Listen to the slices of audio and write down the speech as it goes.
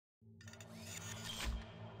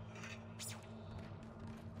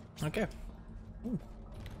Okay. Ooh.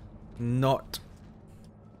 Not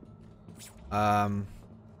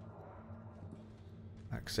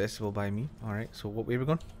accessible by me. Alright, so what way are we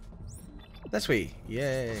going? This way.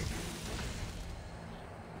 Yay.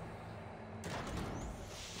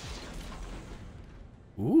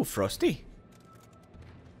 Ooh, frosty.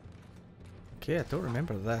 Okay, I don't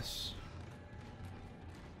remember this.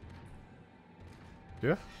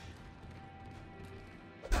 Do I?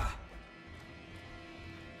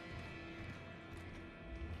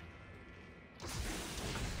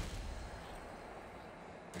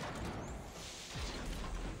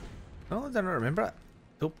 No, I don't remember it.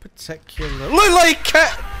 Don't particularly like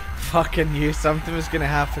it! Fucking knew something was gonna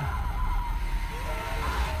happen.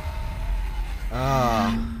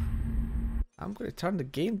 Ah. I'm gonna turn the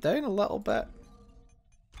game down a little bit.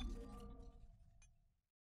 I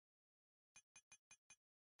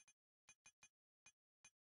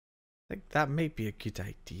think that might be a good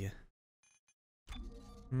idea.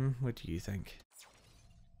 What do you think?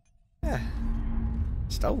 Yeah.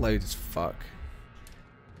 Still loud as fuck.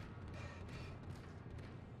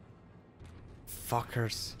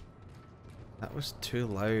 Fuckers. That was too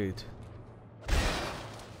loud.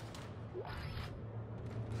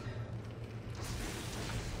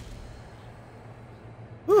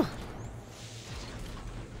 Whew.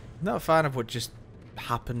 Not a fan of what just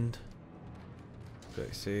happened.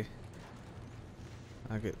 Gotta say.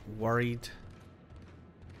 I get worried.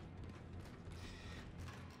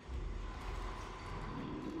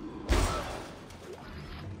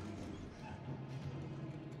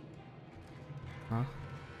 Huh?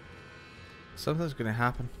 Something's gonna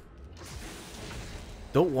happen.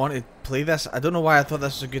 Don't want to play this. I don't know why I thought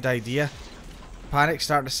this was a good idea. Panic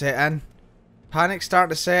starting to set in. Panic starting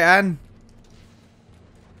to set in.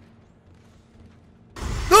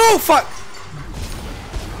 No, fuck!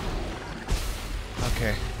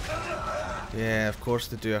 Okay. Yeah, of course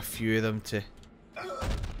they do a few of them to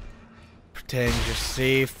pretend you're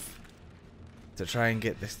safe. To try and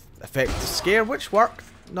get this effective scare, which worked.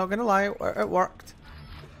 Not gonna lie, it worked.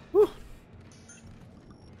 Whew.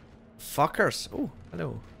 Fuckers. Oh,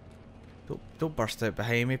 hello. Don't burst out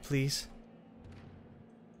behind me, please.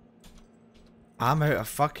 I'm out of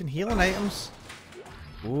fucking healing items.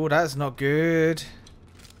 Oh, that's not good.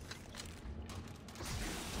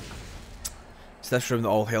 It's this room that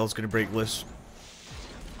all hell's gonna break loose.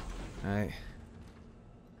 Right.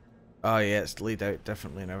 Oh yeah, it's laid out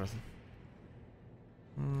differently and everything.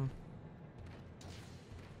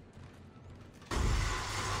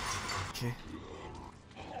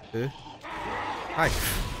 Okay. Hi.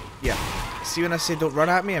 Yeah. See when I say don't run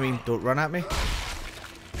at me? I mean don't run at me.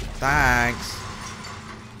 Thanks.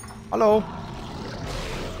 Hello.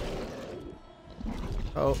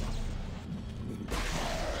 Oh.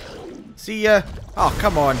 See ya. Oh,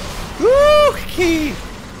 come on. Okay.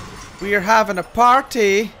 We are having a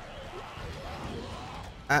party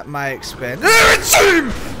at my expense.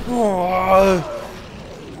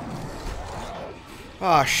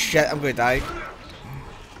 Oh shit, I'm gonna die.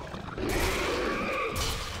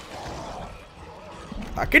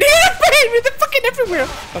 I can hear it behind me, they're fucking everywhere.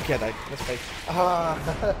 Okay, I died. That's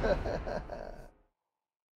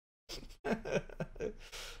fine.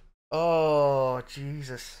 Oh,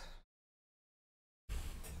 Jesus.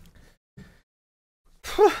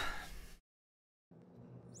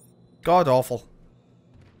 God awful.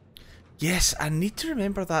 Yes, I need to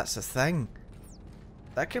remember that's a thing.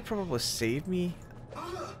 That could probably save me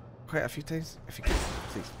quite a few times. If you could,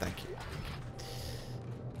 please. Thank you.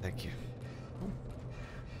 Thank you.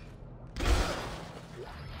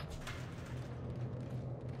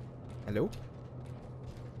 Hello?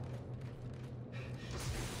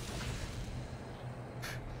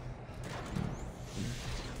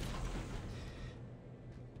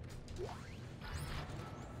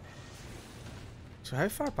 So how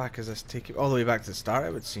far back is this taking? All the way back to the start,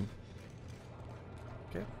 it would seem.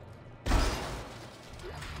 Okay.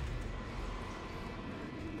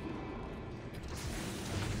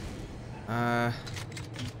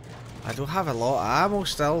 I don't have a lot of ammo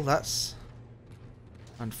still, that's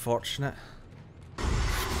unfortunate.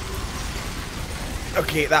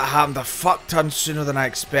 Okay, that happened a fuck ton sooner than I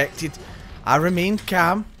expected. I remained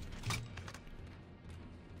calm.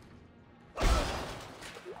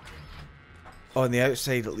 On the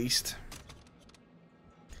outside at least.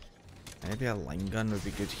 Maybe a line gun would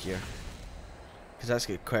be good here. Because that's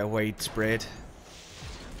got quite a wide spread.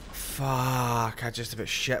 Fuck, I just about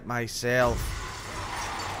shit myself.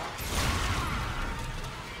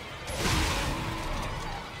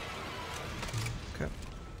 Okay,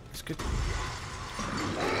 that's good.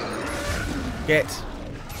 Get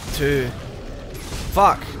to.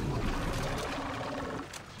 Fuck.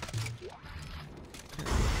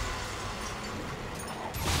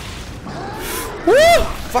 Woo!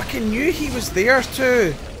 Fucking knew he was there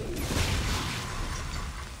too.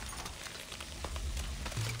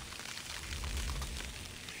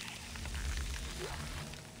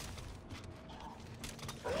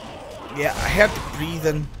 Yeah, I heard the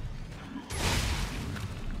breathing.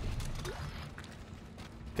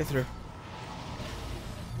 Get through.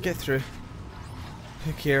 Get through.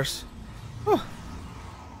 Who cares? Oh,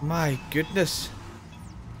 my goodness.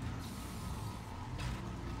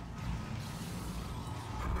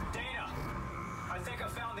 Dana, I think I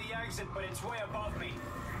found the exit, but it's way above me.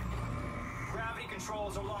 Gravity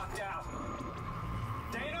controls are locked out.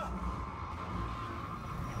 Dana?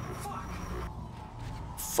 Fuck.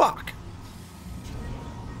 Fuck.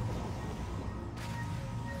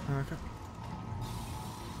 Okay.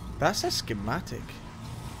 That's a schematic.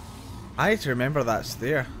 I need to remember that's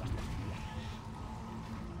there.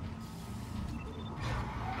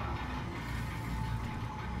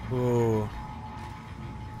 Whoa.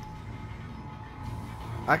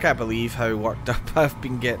 I can't believe how worked up I've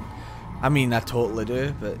been getting. I mean, I totally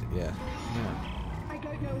do, but yeah. I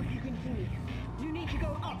don't know if you can hear me. You need to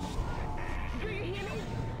go up. Do you hear me?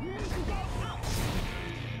 You need to go up.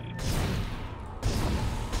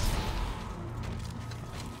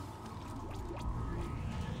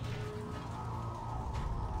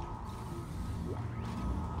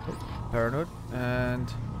 Paranoid,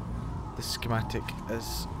 and the schematic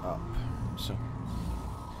is up. So,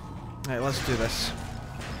 right, let's do this.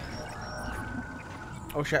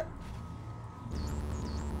 Oh shit.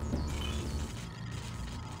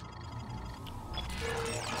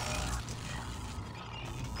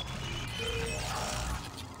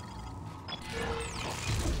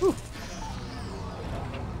 Whew.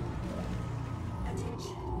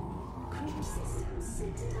 Attention. Crew systems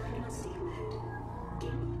set to diagnostic mode.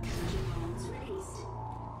 Gaming controls released.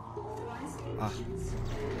 Authorized emissions.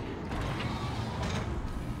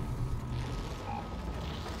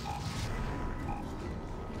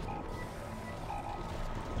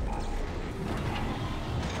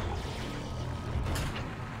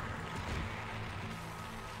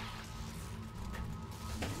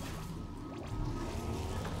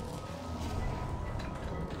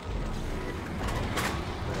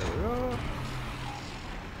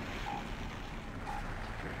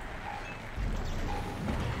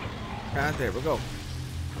 And there we go.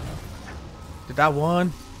 Did that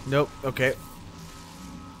one? Nope. Okay.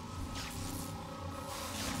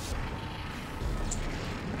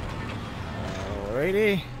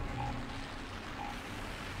 Alrighty.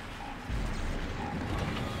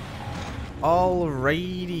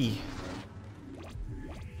 Alrighty.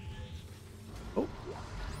 Oh.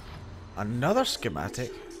 Another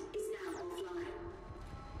schematic.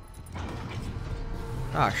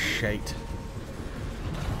 Ah, shite.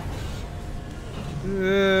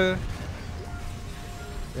 There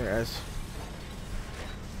it is.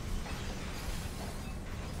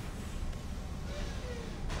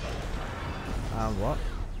 And what?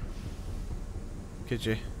 Could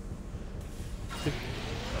you?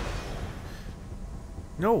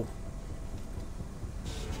 No.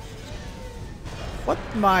 What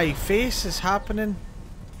my face is happening?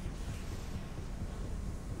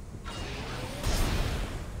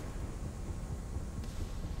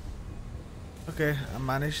 Okay, I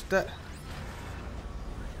managed it.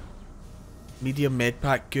 Medium med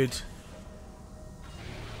pack, good.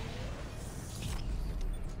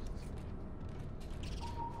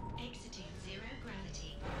 Exiting zero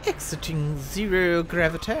gravity. Exiting zero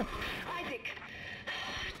gravity. Isaac.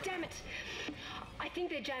 Damn it. I think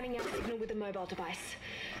they're jamming our signal with a mobile device.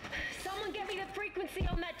 Someone get me the frequency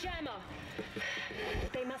on that jammer.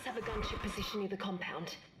 They must have a gunship position near the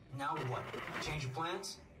compound. Now what? Change your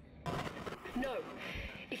plans? No.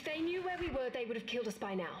 If they knew where we were, they would have killed us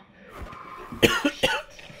by now.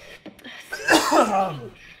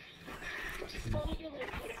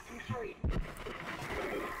 Hurry.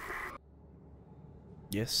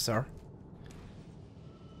 Yes, sir.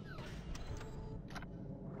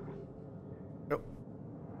 Oh.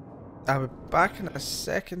 I'll be back in a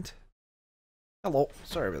second. Hello.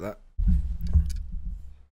 Sorry about that.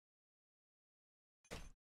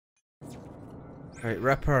 Right,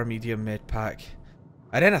 Ripper, medium med pack.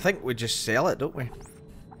 And then I think we just sell it, don't we?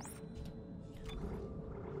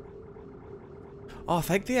 Oh, I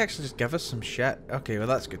think they actually just give us some shit. Okay, well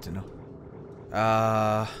that's good to know.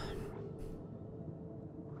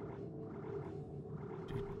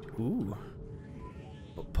 Ooh.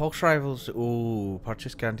 Pulse rifles. Ooh,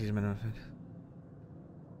 purchase guarantees minimum.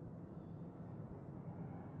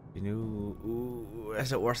 You know, ooh,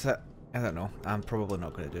 is it worth it? I don't know. I'm probably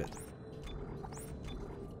not going to do it.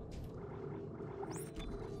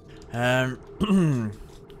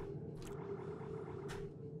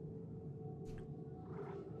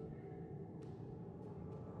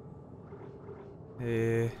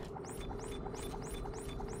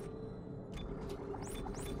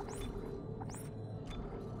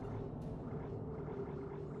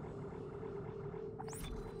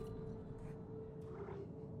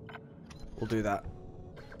 We'll do that.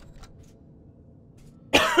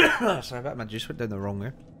 Sorry, I bet my juice went down the wrong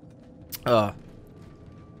way.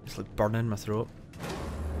 It's like burning my throat.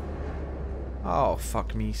 Oh,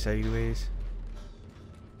 fuck me sideways.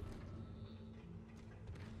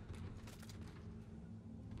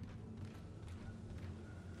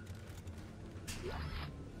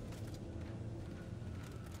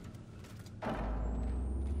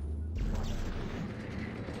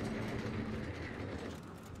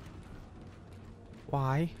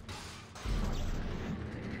 Why?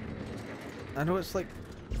 I know it's like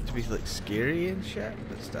to be like scary and shit,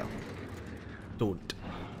 but still. Don't.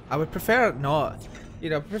 I would prefer it not. You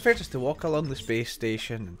know, I prefer just to walk along the space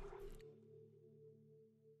station.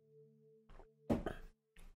 Right,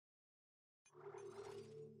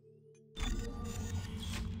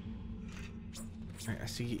 I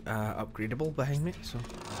see upgradable behind me, so.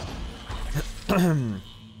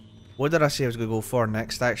 What did I say I was going to go for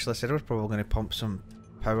next, actually? I said I was probably going to pump some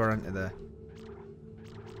power into the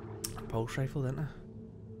pulse rifle, didn't I?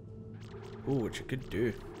 Oh, which I could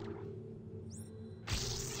do.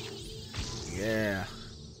 Yeah.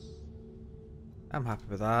 I'm happy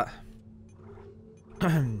with that.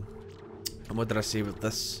 And what did I say with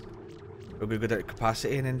this? We're going to go down to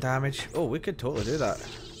capacity and then damage. Oh, we could totally do that.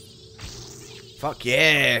 Fuck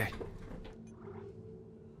yeah!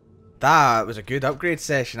 That was a good upgrade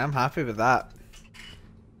session. I'm happy with that.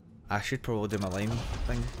 I should probably do my line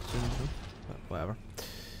thing soon, though. But whatever.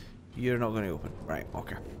 You're not going to open. Right,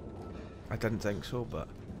 okay. I didn't think so, but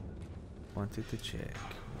wanted to check.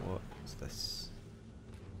 What's this?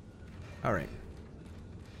 Alright.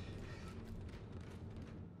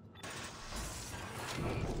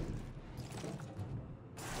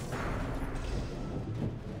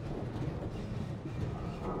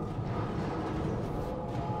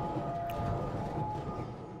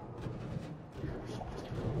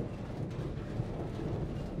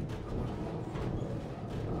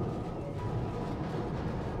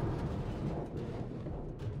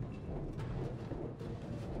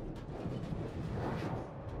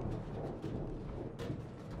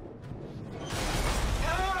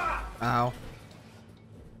 Ow.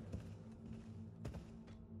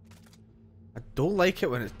 I don't like it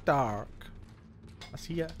when it's dark. I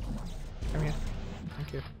see ya. Come here.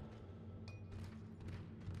 Thank you.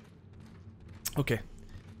 Okay.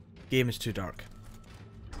 Game is too dark.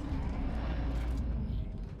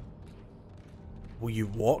 Will you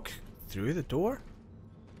walk through the door?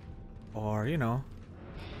 Or, you know.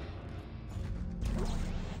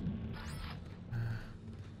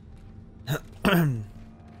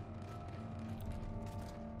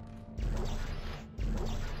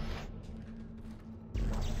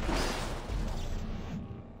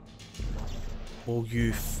 Oh,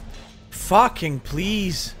 you fucking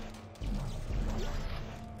please.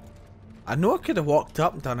 I know I could have walked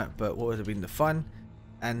up and done it, but what would have been the fun?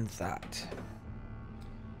 And that.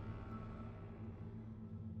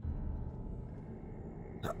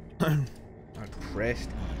 I pressed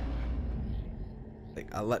E.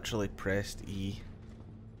 Like, I literally pressed E.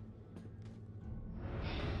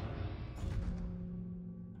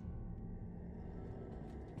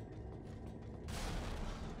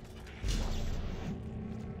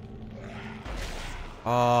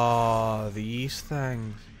 Oh, these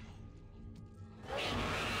things.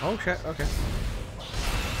 Oh shit, okay.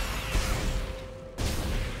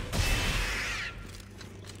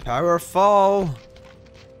 Powerful!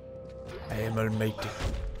 I am almighty.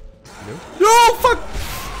 No? No, fuck!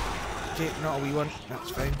 Okay, not a wee one. That's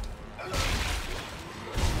fine.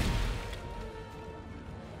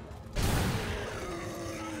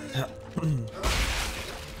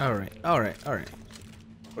 Alright, alright, alright.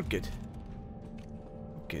 We're good.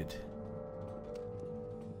 Good.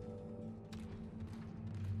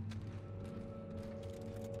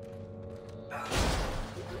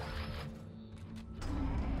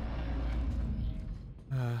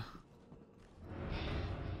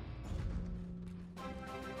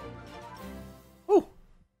 Oh!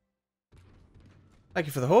 Thank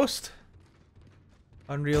you for the host.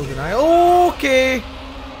 Unreal denial. Okay!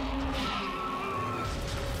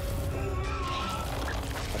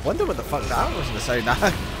 I wonder what the fuck that was in the sound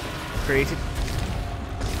I created.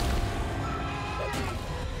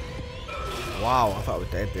 Wow, I thought I was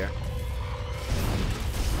dead there.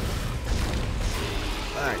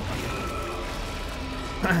 Alright.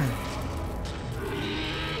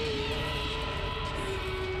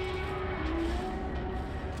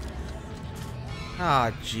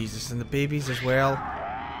 Ah, Jesus, and the babies as well.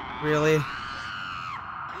 Really?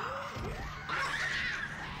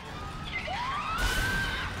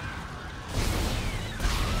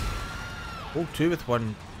 Oh, two with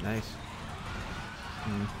one. Nice.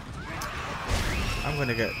 I'm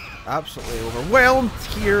gonna get absolutely overwhelmed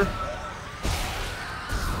here.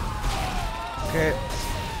 Okay.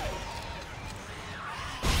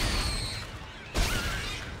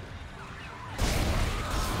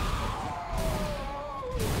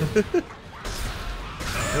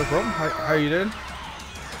 No problem. How are you doing?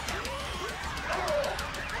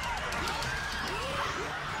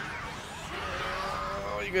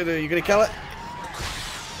 Oh, you gonna kill it?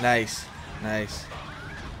 Nice, nice.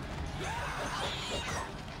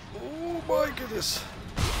 Oh my goodness.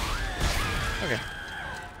 Okay.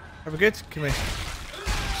 Are we good? Can we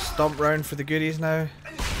stomp round for the goodies now?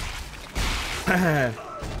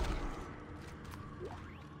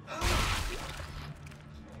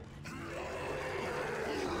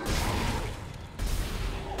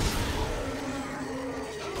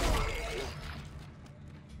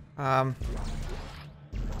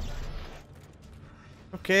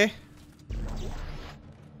 Okay.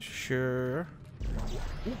 Sure.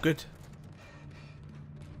 Oh, good.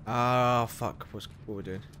 Ah, fuck. What are we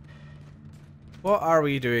doing? What are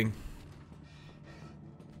we doing?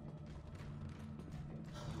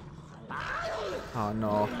 Oh,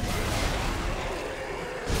 no.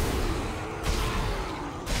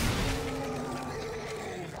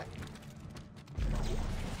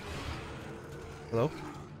 Hello?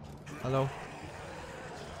 Hello?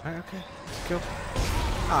 Right, okay. Cool.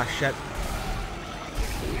 Ah, shit.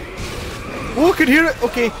 Oh, I can hear it!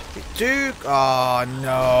 Okay. Duke. Oh,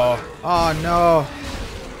 no. Oh, no.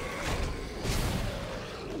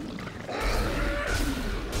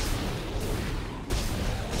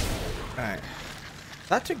 Alright.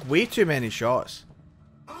 That took way too many shots.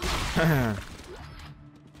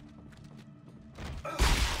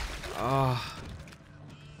 Oh.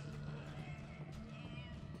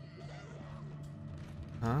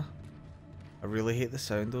 Huh? I really hate the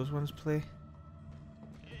sound those ones play.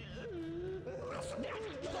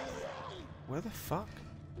 Where the fuck?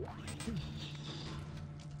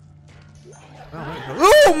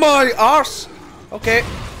 Oh my arse! Okay.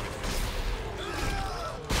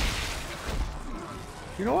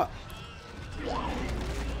 You know what?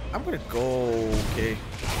 I'm gonna go. Okay.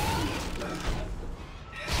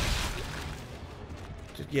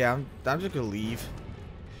 Yeah, I'm just gonna leave.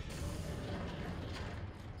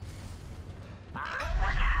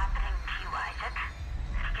 What's happening to you, Isaac?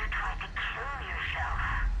 You tried to kill yourself.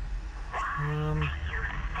 Why do you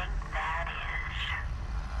think that is?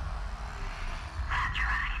 That's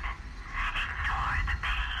right. Ignore the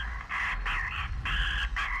pain. Bury it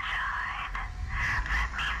deep inside. Let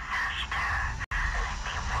me fester. Let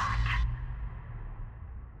me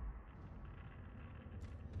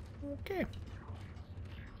what? Okay.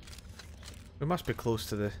 We must be close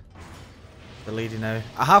to the lady now.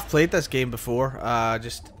 I have played this game before.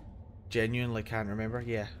 Just genuinely can't remember.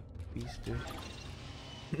 Yeah, these two.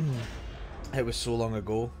 It was so long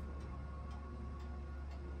ago.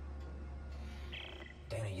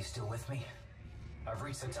 Dana, you still with me? I've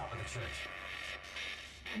reached the top of the church.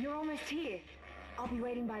 You're almost here. I'll be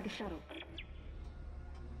waiting by the shuttle.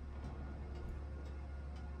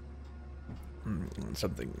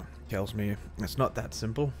 Something tells me it's not that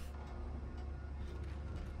simple.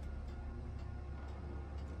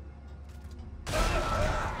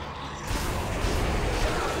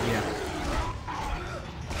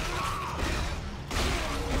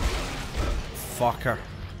 Fucker.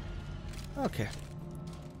 Okay.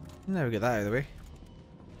 Now we get that out of the way.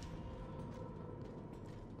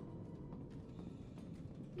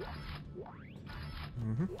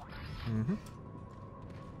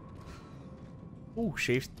 Oh,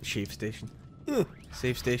 shave station. Ugh,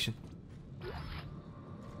 save station.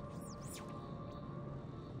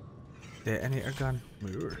 Detonator gun.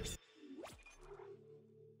 Ooh.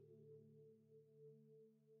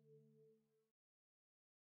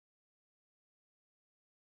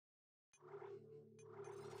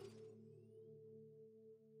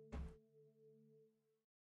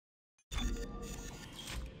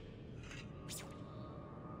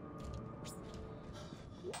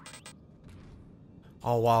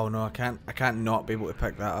 Oh wow, no, I can't not be able to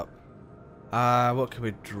pick that up. What can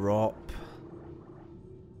we drop?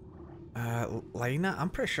 Lina? I'm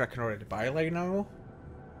pretty sure I can already buy line ammo.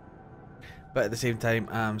 But at the same time,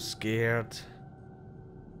 I'm scared.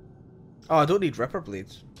 Oh, I don't need ripper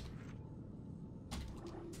blades.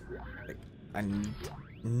 I need...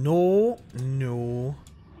 No.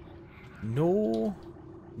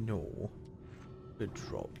 To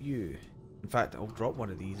drop you. In fact, I'll drop one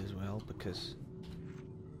of these as well because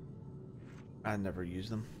I never use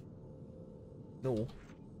them. No.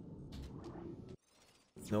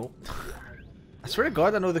 I swear to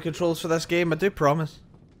God I know the controls for this game, I do promise.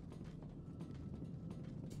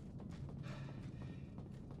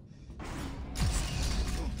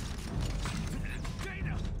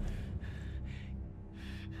 Dana!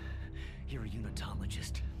 You're a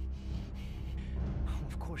unitologist. Oh,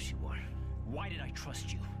 of course you are. Why did I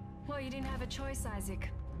trust you? Well, you didn't have a choice, Isaac.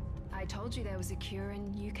 I told you there was a cure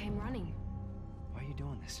and you came running. Why are you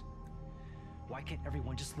doing this? Why can't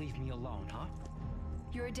everyone just leave me alone, huh?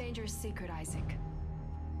 You're a dangerous secret, Isaac.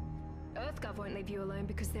 EarthGov won't leave you alone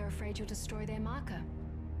because they're afraid you'll destroy their marker.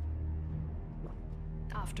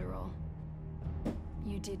 After all,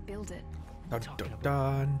 you did build it. Dun, dun,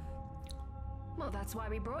 dun. Well, that's why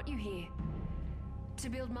we brought you here. To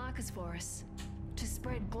build markers for us. To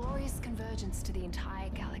spread glorious convergence to the entire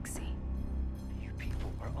galaxy. You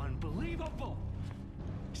people are unbelievable!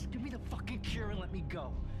 Just give me the fucking cure and let me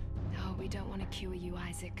go. No, we don't want to cure you,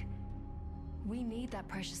 Isaac. We need that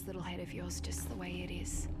precious little head of yours just the way it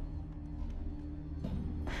is.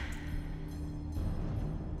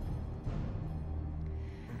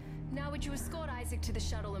 Now would you escort Isaac to the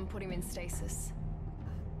shuttle and put him in stasis?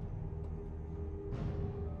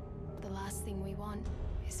 The last thing we want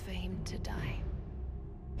is for him to die.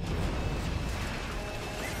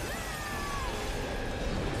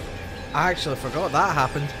 I actually forgot that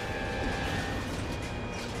happened.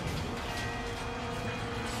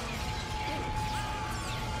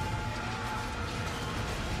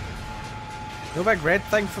 No big red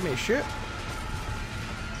thing for me to shoot.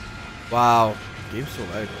 Wow, game's so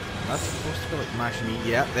loud. That's supposed to be like mashing me.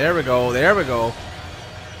 Yeah, there we go, there we go.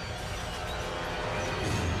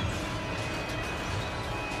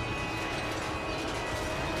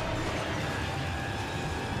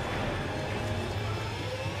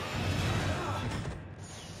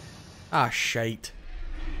 Ah, shite.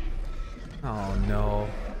 Oh no.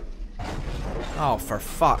 Oh, for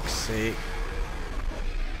fuck's sake.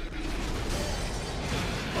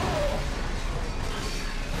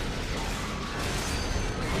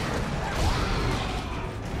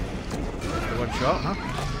 One shot, huh?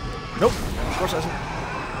 Nope, of course it isn't.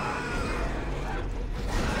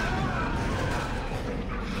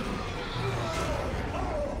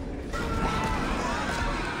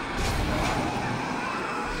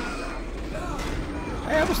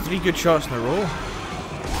 Hey, that was 3 good shots in a row.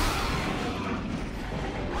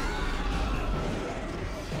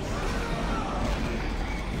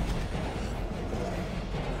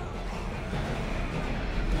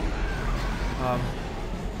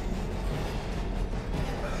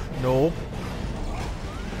 No.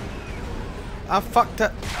 I fucked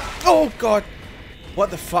it. Oh god.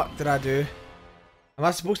 What the fuck did I do? Am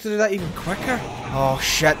I supposed to do that even quicker? Oh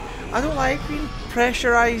shit. I don't like being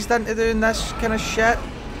pressurized into doing this kind of shit.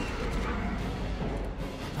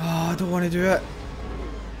 Oh, I don't want to do it.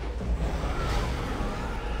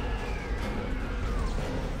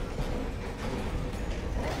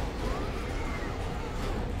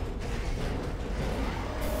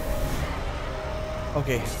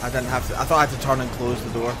 Okay, I didn't have to. I thought I had to turn and close the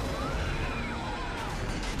door.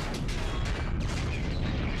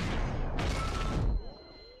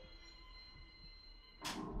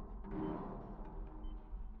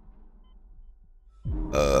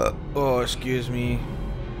 Oh, excuse me.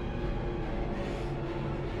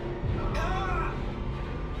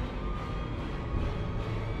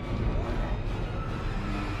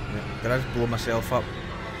 Did I just blow myself up?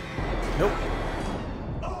 Nope.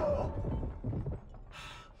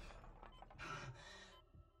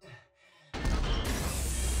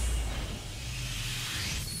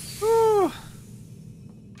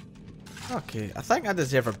 Okay, I think I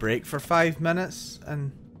deserve a break for 5 minutes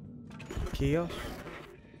and chaos.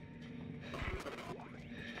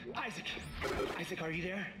 Isaac, are you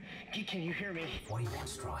there? Can you hear me? What do you want,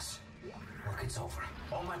 Strauss? Look, it's over.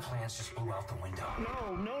 All my plans just blew out the window.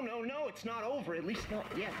 No, it's not over. At least not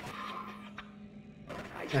yet.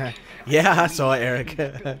 Yeah, I saw it, Eric.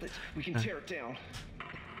 We can tear it down.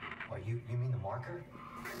 What, you mean the marker?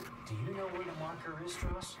 Do you know where the marker is,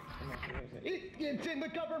 Strauss? It's in the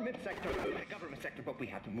government sector. But we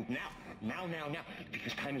have to move now. Now.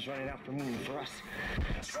 Because time is running out for me and for us.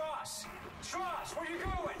 Strauss! Strauss, where are you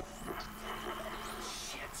going?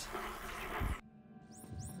 Shit.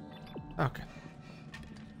 Okay.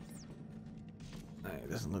 Right,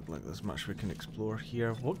 doesn't look like there's much we can explore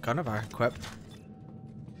here. What gun have I equipped?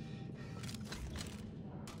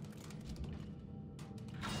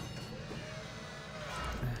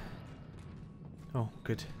 Oh,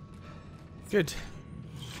 good. Good.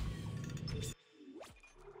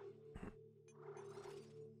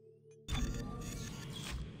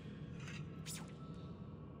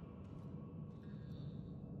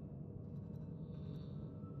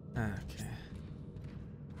 Okay.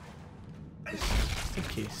 Just in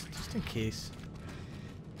case. Just in case.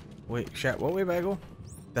 Wait, shit, what way do I go?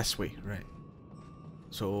 This way, right.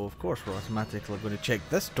 So, of course, we're automatically going to check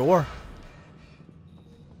this door.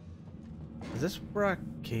 Is this where I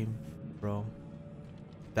came from?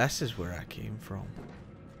 This is where I came from.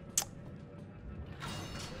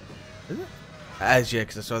 Is it? It is, yeah,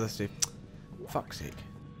 because I saw this too. Fuck's sake.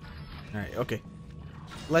 Alright, okay.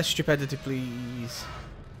 Less stupidity, please.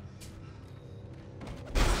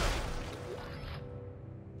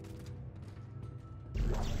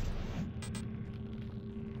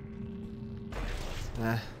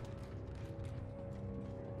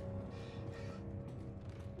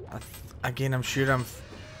 Again, I'm sure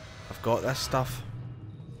I've got this stuff.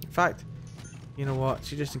 In fact, you know what?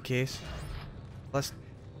 See, just in case, let's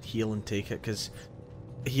heal and take it, because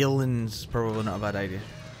healing's probably not a bad idea.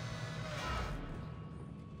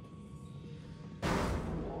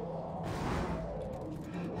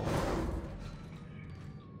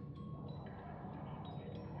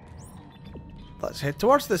 Let's head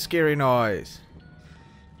towards the scary noise.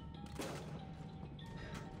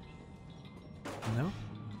 No?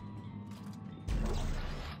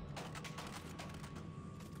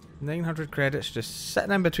 900 credits just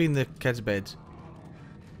sitting in between the kids' beds.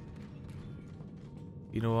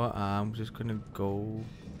 You know what? I'm just gonna go.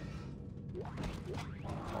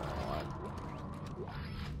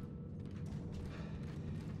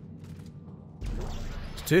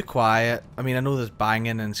 It's too quiet. I mean, I know there's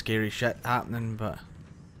banging and scary shit happening, but.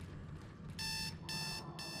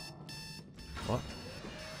 What?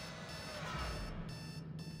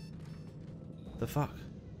 The fuck?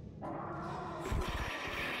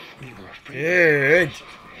 Good.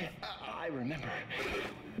 I remember.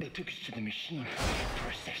 They took us to the machine for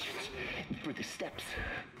our sessions, for the steps.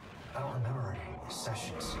 I don't remember any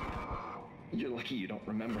sessions. You're lucky you don't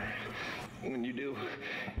remember. When you do,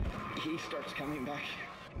 he starts coming back.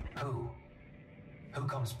 Who? Who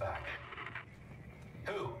comes back?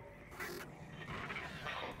 Who?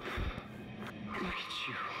 Look at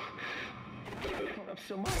you. You've grown up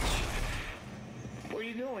so much. Where are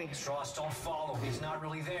you going? Strauss, don't follow. He's not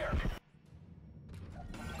really there.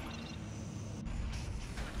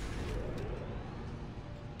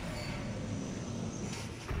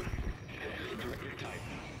 Director type.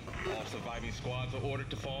 All surviving squads are ordered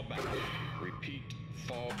to fall back. Repeat,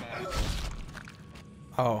 fall back.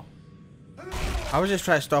 Oh. I was just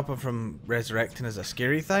trying to stop him from resurrecting as a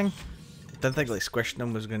scary thing. Didn't think like squishing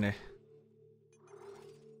him was gonna.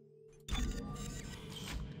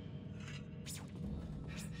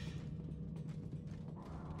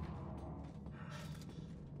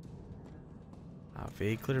 I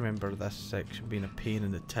vaguely remember this section being a pain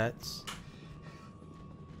in the tits.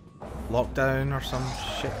 Lockdown or some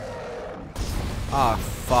shit. Ah,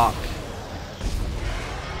 fuck.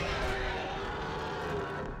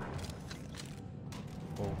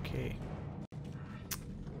 Okay.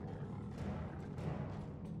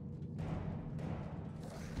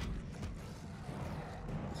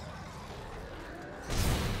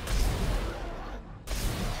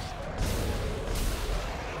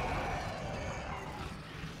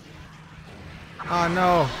 Oh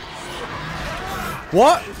no.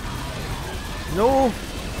 What? No.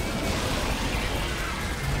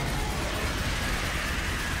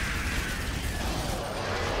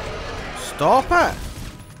 Stop it.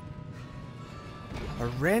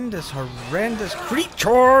 Horrendous, horrendous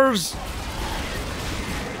creatures.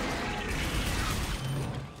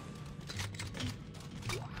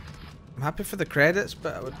 I'm happy for the credits,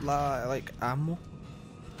 but I would like ammo.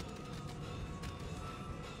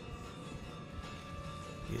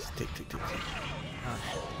 Yes, tick. Ah.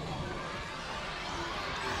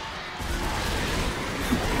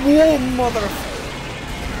 Whoa, mother!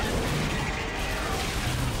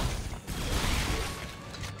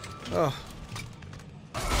 Oh.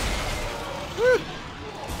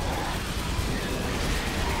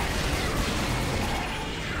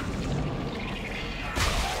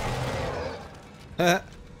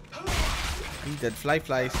 He did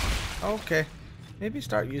flies. Okay. Maybe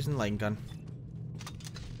start using line gun.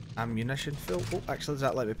 Ammunition full. Oh, actually, does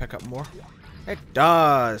that let me pick up more? It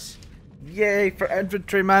does! Yay for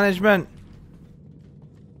inventory management!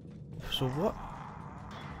 So what?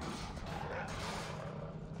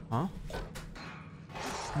 Huh?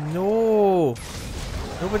 No!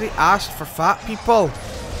 Nobody asked for fat people!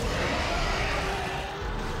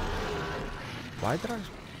 Why did I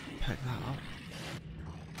pick that up?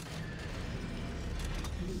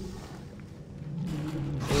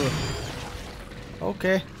 Ugh.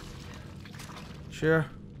 Okay. Sure.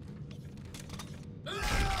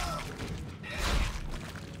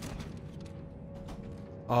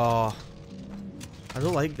 Oh. I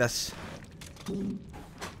don't like this.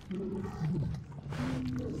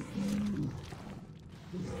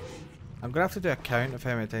 I'm gonna have to do a count of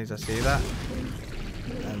how many times I say that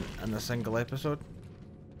in a single episode.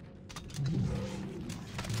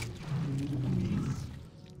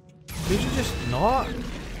 Could you just not?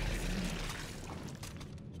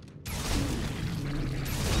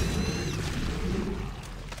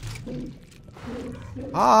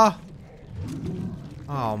 Ah!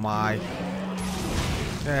 Oh my.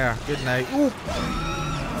 There, good night. Ooh!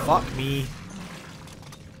 Fuck me.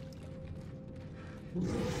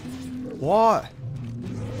 What?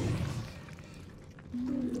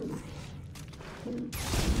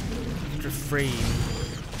 Refrain.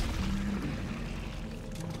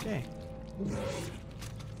 Okay.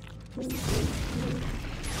 I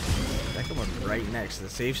think I'm right next to the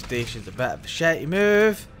save station. It's a bit of a shitty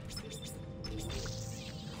move.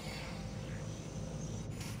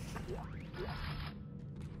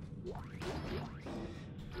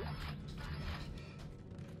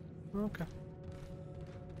 Okay.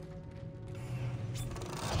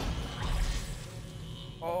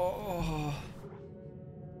 Oh.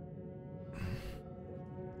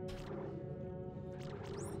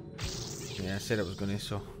 Yeah, I said it was gonna,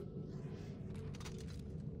 so.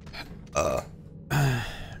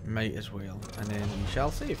 Might as well. And then we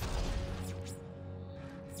shall save.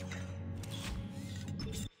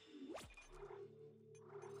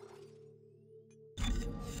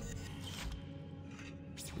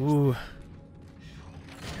 Ooh.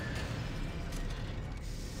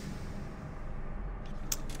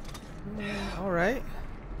 Alright.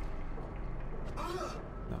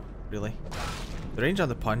 No, really? The range on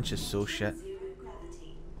the punch is so shit.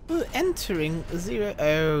 Ooh, entering 0.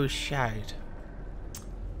 Oh, shite.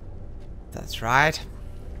 That's right.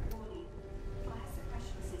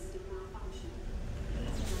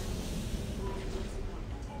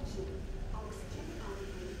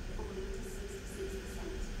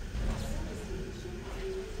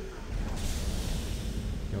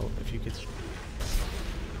 No, if you could.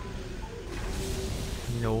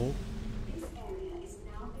 No.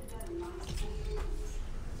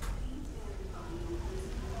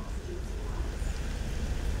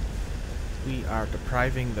 We are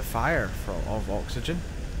depriving the fire of oxygen.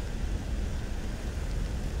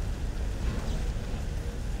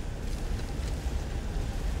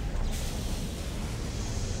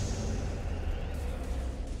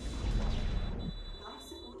 Life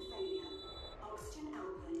support failure. Oxygen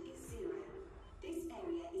output is 0. This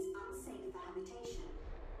area is unsafe for habitation.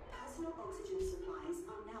 Personal oxygen supplies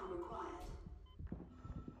are now required.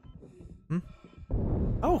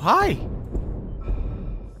 Oh, hi!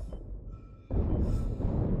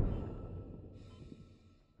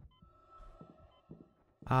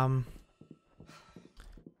 It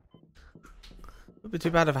would be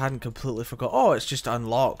too bad if I hadn't completely forgot. Oh, it's just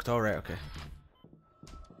unlocked. Alright, okay.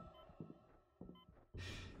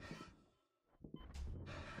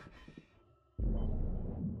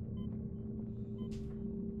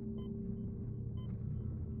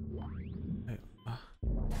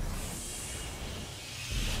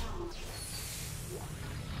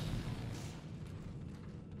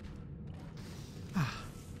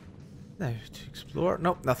 Now to explore.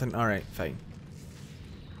 Nope, nothing. Alright, fine.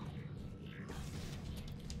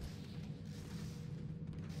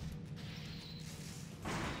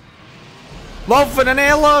 Love in an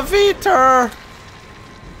elevator!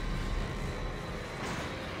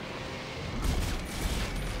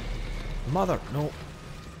 Mother, no.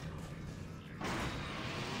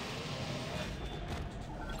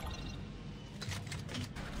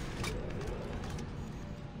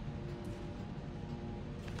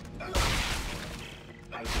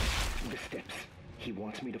 The steps. He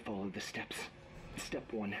wants me to follow the steps.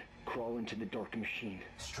 Step 1, crawl into the dark machine.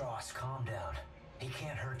 Strauss, calm down. He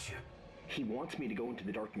can't hurt you. He wants me to go into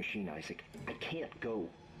the dark machine, Isaac. I can't go.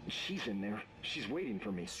 She's in there. She's waiting for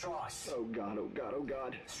me. Strauss! Oh god, oh god, oh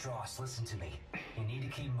god. Strauss, listen to me. You need to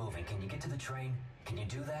keep moving. Can you get to the train? Can you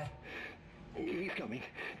do that? He's coming.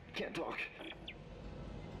 Can't talk.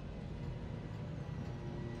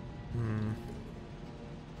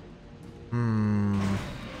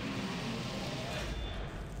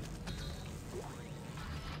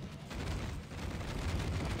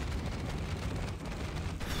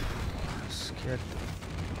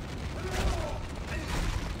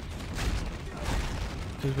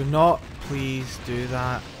 Could we not please do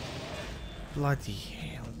that? Bloody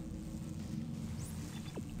hell.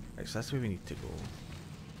 Right, so that's where we need to go.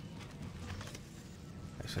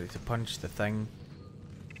 Right, so I need to punch the thing.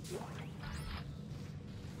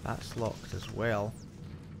 That's locked as well.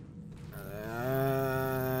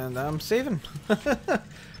 And I'm saving.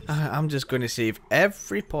 I'm just going to save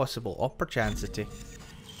every possible opportunity.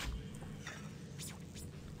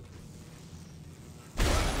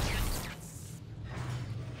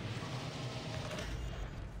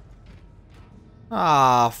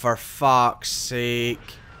 Ah, for fuck's sake.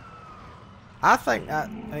 I think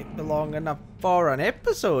that might be long enough for an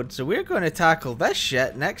episode, so we're going to tackle this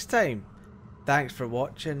shit next time. Thanks for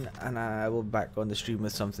watching, and I will be back on the stream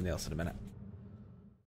with something else in a minute.